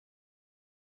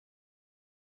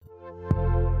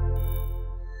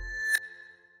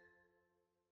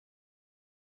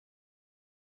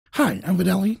Hi, I'm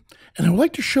Vanelli, and I would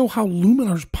like to show how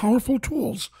Luminar's powerful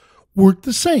tools work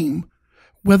the same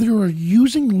whether you're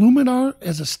using Luminar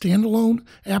as a standalone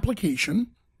application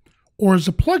or as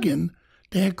a plugin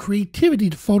to add creativity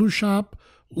to Photoshop,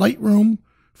 Lightroom,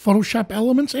 Photoshop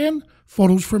Elements, and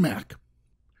Photos for Mac.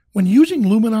 When using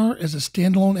Luminar as a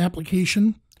standalone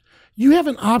application, you have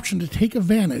an option to take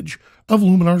advantage of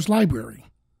Luminar's library.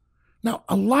 Now,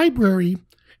 a library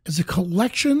is a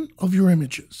collection of your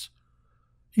images.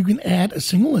 You can add a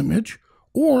single image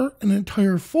or an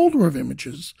entire folder of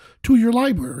images to your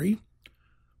library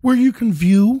where you can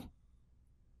view,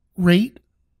 rate,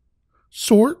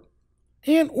 sort,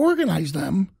 and organize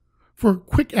them for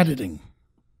quick editing.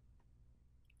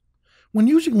 When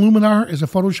using Luminar as a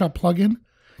Photoshop plugin,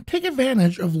 take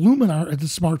advantage of Luminar as a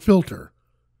smart filter.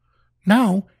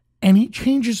 Now, any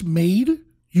changes made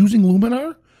using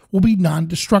Luminar will be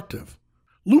non-destructive.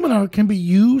 Luminar can be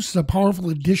used as a powerful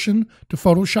addition to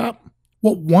Photoshop.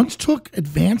 What once took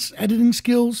advanced editing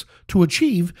skills to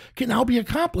achieve can now be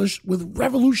accomplished with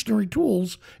revolutionary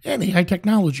tools and AI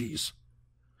technologies.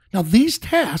 Now, these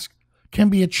tasks can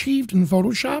be achieved in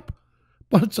Photoshop,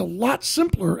 but it's a lot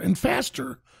simpler and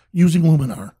faster using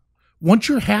Luminar. Once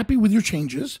you're happy with your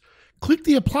changes, click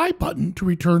the Apply button to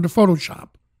return to Photoshop.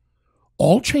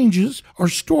 All changes are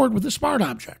stored with a Smart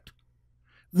Object.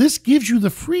 This gives you the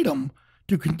freedom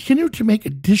to continue to make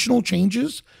additional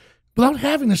changes without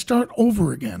having to start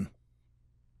over again.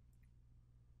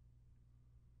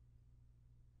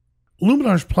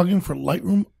 Luminar's plugin for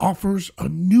Lightroom offers a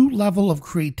new level of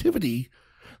creativity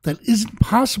that isn't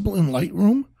possible in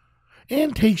Lightroom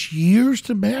and takes years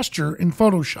to master in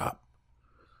Photoshop.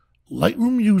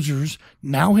 Lightroom users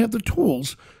now have the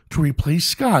tools to replace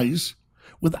skies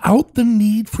without the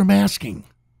need for masking.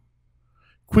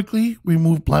 Quickly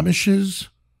remove blemishes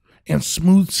and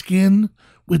smooth skin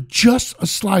with just a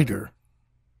slider.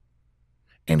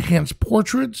 Enhance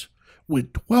portraits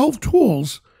with 12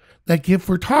 tools that give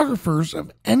photographers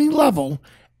of any level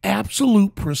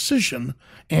absolute precision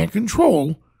and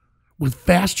control with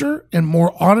faster and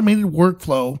more automated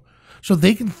workflow so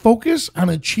they can focus on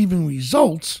achieving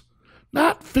results,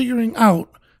 not figuring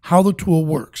out how the tool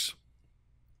works.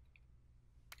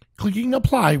 Clicking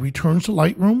Apply returns to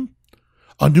Lightroom.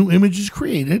 A new image is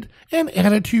created and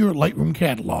added to your Lightroom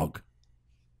catalog.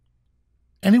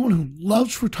 Anyone who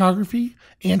loves photography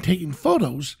and taking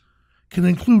photos can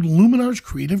include Luminar's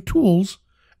creative tools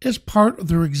as part of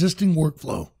their existing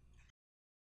workflow.